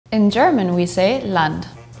In German we say Land.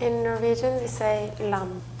 In Norwegian we say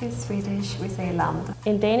lam. In Swedish we say land.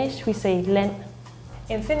 In Danish we say len.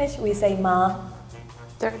 In Finnish we say ma.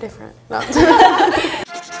 They're different. No.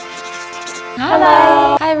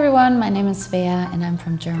 Hello! Hi everyone, my name is Svea and I'm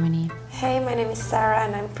from Germany. Hey, my name is Sarah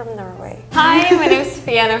and I'm from Norway. Hi, my name is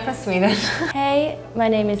Fia and I'm from Sweden. Hey, my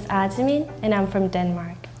name is Artemin and I'm from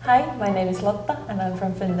Denmark. Hi, my name is Lotta and I'm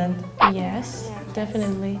from Finland. Yes,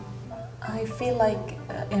 definitely. I feel like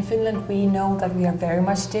in Finland we know that we are very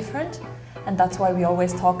much different, and that's why we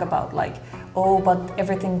always talk about like, oh, but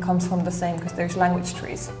everything comes from the same because there's language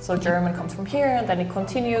trees. So German comes from here and then it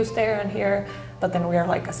continues there and here, but then we are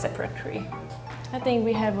like a separate tree. I think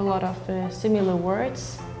we have a lot of similar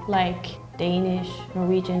words like Danish,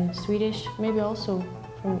 Norwegian, Swedish, maybe also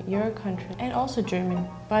from your country, and also German.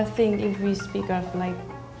 But I think if we speak of like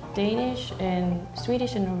Danish and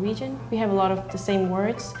Swedish and Norwegian, we have a lot of the same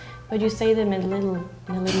words, but you say them in a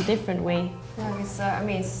little different way. Yeah, I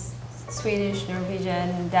mean, Swedish,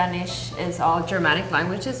 Norwegian, Danish is all Germanic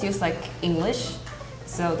languages, just like English.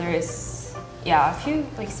 So there is, a few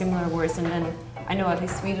like similar words, and then I know at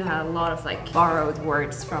least Sweden had a lot of like borrowed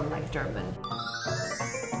words from like German.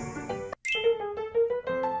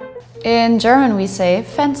 In German we say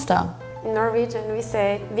Fenster. In Norwegian we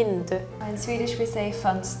say vindu. In Swedish we say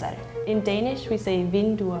fönster. In Danish we say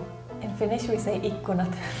vinduer. In Finnish we say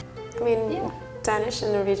ikkunat. I mean, Danish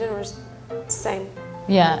and Norwegian were the same.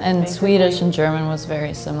 Yeah, and Swedish and German was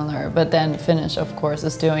very similar, but then Finnish, of course,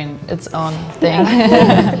 is doing its own thing.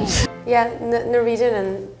 Yeah, Norwegian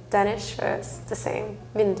and Danish was the same.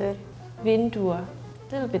 Vindur. Vinduer,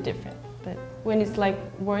 a little bit different, but when it's like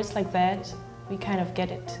words like that, we kind of get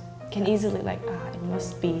it. Can easily like, it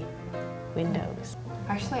must be windows.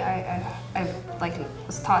 Actually, I like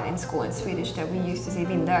was taught in school in Swedish that we used to say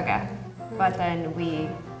vindöga, but then we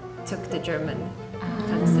took the German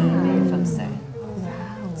fönster and made fönster.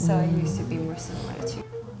 Wow. So it used to be more similar to.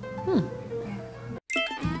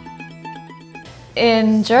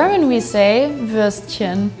 In German we say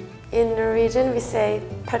Würstchen. In Norwegian we say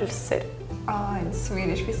pølser. In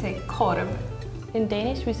Swedish we say korv. In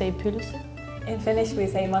Danish we say pølse. In Finnish we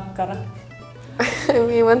say makkara. I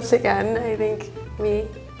mean, once again, I think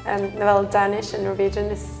Danish and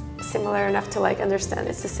Norwegian is similar enough to like understand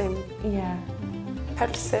it's the same. Yeah.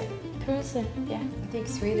 Pølse. Pølse, yeah. I think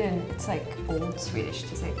Sweden, it's like old Swedish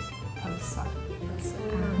to say pölsa.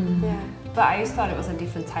 Yeah. But I just thought it was a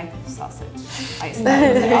different type of sausage. I just thought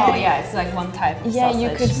it was like, oh yeah, it's like one type of sausage. Yeah,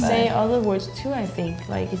 you could say other words too, I think.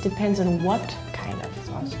 Like, it depends on what kind of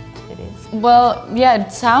sausage it is. Well, yeah,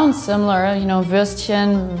 it sounds similar, you know,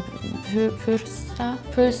 Würstchen,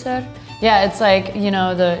 Pulser. Yeah, it's like, you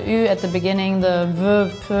know, the U at the beginning, the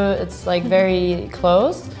V, P, it's like very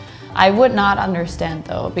close. I would not understand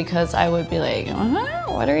though, because I would be like,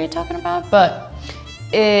 what are you talking about? But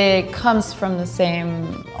it comes from the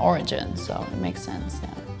same origin, so it makes sense,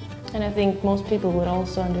 yeah. And I think most people would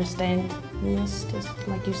also understand just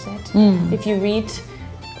like you said. If you read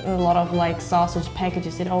a lot of like sausage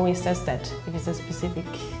packages, it always says that because a specific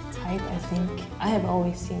type, I think. I have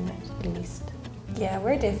always seen that, at least. Yeah,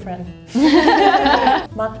 we're different.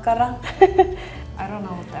 Makkara. I don't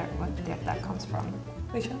know what that comes from.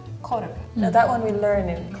 Which one? Korv. No, that one we learn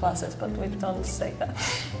in classes, but we don't say that.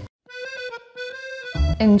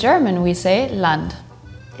 In German we say Land.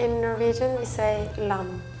 In Norwegian we say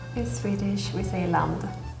lam. In Swedish we say land.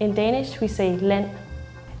 In Danish we say len.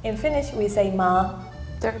 In Finnish we say ma.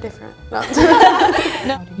 They're different. No.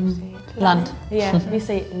 How do you say it? Land. Yeah, we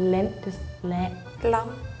say len, just len. Lam.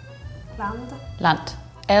 Land. Land.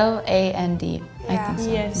 L-A-N-D. I Yeah. think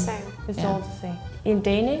so. Yes, Same. it's Yeah. all the same. In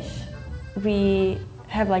Danish, we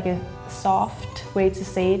have like a soft way to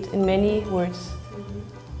say it in many words.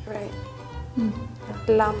 Right.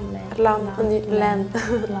 Lam. Lam. Len.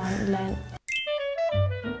 Len.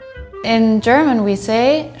 In German we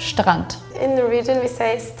say Strand. In Norwegian we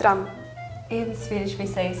say strand. In Swedish we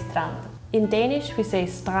say strand. In Danish, we say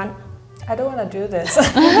strand. I don't want to do this.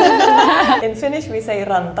 In Finnish we say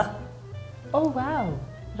ranta. Oh wow,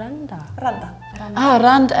 randa. Ranta. Ah,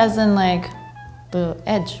 Rand as in like the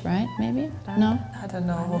edge, right? Maybe? No? I don't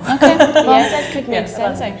know. Okay. Yeah, that could make Yeah,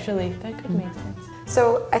 sense randa. actually. That could make sense.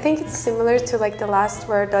 So I think it's similar to like the last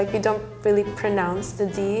word, like we don't really pronounce the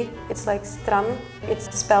D. It's like strand. It's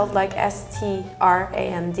spelled like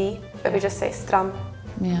S-T-R-A-N-D, but we just say strand.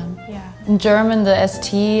 Yeah. Yeah. In German the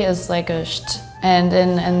ST is like a st, and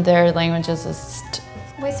in their languages is st.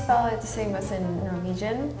 We spell it the same as in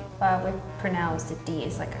Norwegian, but we pronounce the D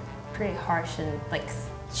as like a pretty harsh and like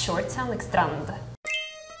short sound, like strand.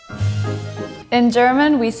 In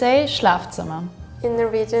German we say Schlafzimmer. In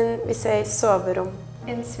Norwegian we say soverom.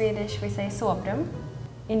 In Swedish we say sovrum.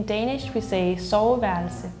 In Danish we say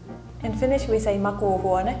soveværelse. In Finnish we say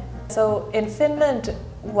makuuhuone. So in Finland,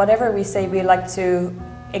 whatever we say, we like to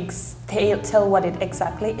tell what it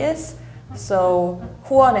exactly is. So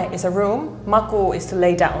huone is a room, maku is to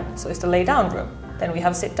lay down, so it's the lay down room. Then we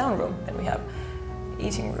have sit down room, then we have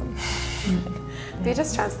eating room. We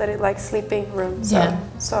just translated like sleeping room, so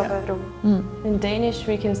soverum. In Danish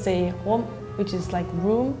we can say rum, which is like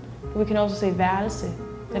room. We can also say værelse,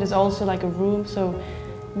 that is also like a room. So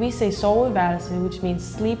we say soveværelse, which means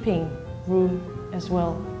sleeping room as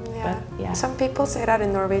well. Yeah. But, Some people say that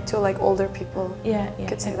in Norway too, like older people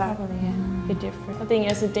could say that. Probably, a bit different. I think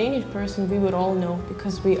as a Danish person we would all know,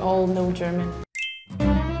 because we all know German.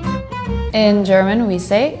 In German, we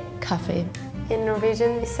say kaffe. In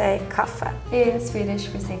Norwegian, we say kaffe. In Swedish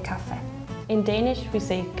we say kaffe. In Danish we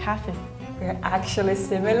say kaffe. We're actually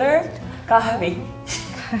similar. Kahvi.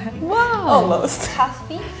 Wow! Almost.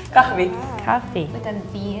 Kaffe Kahvi. Kaffe. with an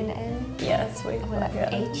V and N. Yes, we With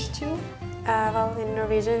an H too. Well, in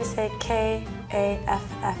Norwegian, we say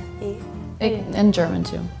K-A-F-F-E. In German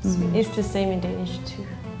too. It's the same in Danish too.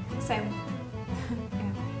 Same.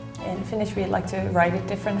 In Finnish we like to write it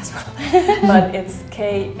different as well. But it's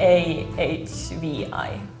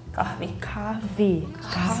K-A-H-V-I. Kahvi. Kaffe.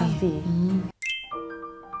 Kaffe.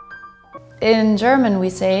 In German, we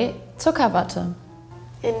say Zuckerwatte.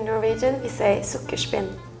 In Norwegian, we say sukkerspinn.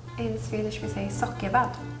 In Swedish we say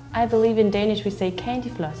sockerbad. I believe in Danish we say candy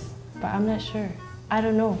floss, but I'm not sure. I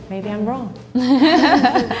don't know, maybe I'm wrong.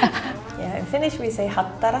 Yeah, in Finnish we say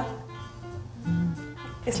hattara.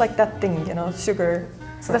 It's like that thing, you know, sugar.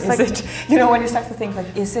 So That's is like- it? You know, when you start to think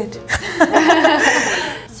like, is it?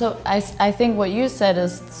 So I think what you said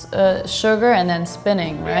is sugar and then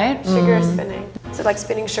spinning, right? Sugar spinning. So like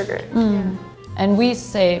spinning sugar. And we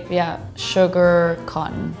say, sugar,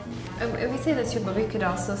 cotton. We say that too, but we could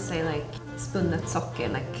also say like spunnet socker,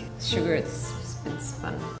 like sugar it's been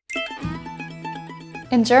spun.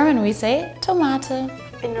 In German, we say tomate.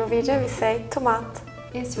 In Norwegian, we say tomat.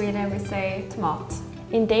 In Sweden we say tomat.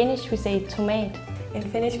 In Danish we say tomat. In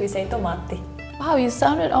Finnish we say tomatti. Wow, you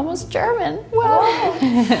sounded almost German. Wow.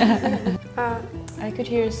 I could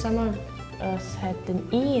hear some of us had an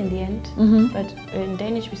E in the end, but in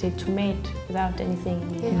Danish we say tomat without anything in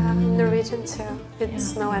the end. Yeah, in Norwegian too.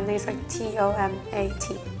 It's no ending, it's like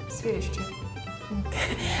T-O-M-A-T. Swedish too.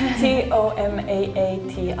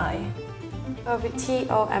 T-O-M-A-A-T-I. Oh,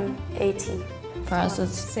 T-O-M-A-T. For us,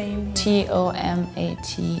 it's Same.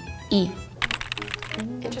 Tomate.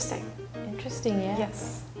 Interesting. Interesting, yeah.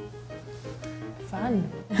 Yes. Fun.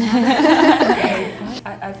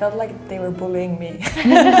 I felt like they were bullying me.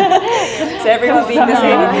 So everyone being the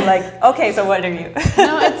same would be like, okay, so what are you?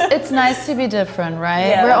 No, it's nice to be different, right?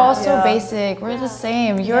 Yeah. We're all so Yeah. basic. We're the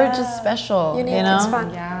same. You're just special. Unique, You know? it's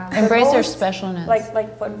fun. Yeah. Embrace your most, specialness. Like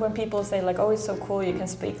when people say like, oh, it's so cool, you can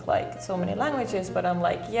speak like so many languages, but I'm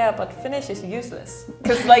like, yeah, but Finnish is useless.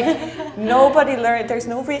 Because like nobody learned, there's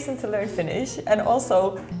no reason to learn Finnish, and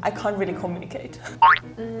also I can't really communicate.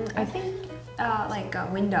 I think like a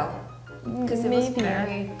window, because it was Maybe, yeah.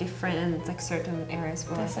 very different in like certain areas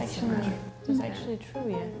were That's like actually, similar. that's actually true,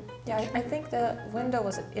 yeah. Yeah, I think the window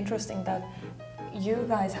was interesting that you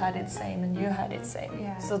guys had it same and you had it same.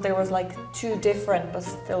 Yeah. So there was like two different but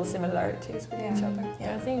still similarities with each other.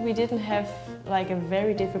 I think we didn't have like a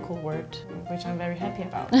very difficult word, which I'm very happy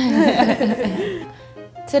about.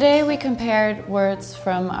 Today we compared words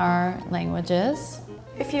from our languages.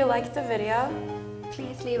 If you liked the video,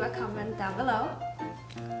 Please leave a comment down below.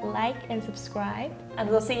 Like and subscribe. And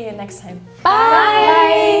we'll see you next time.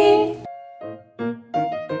 Bye.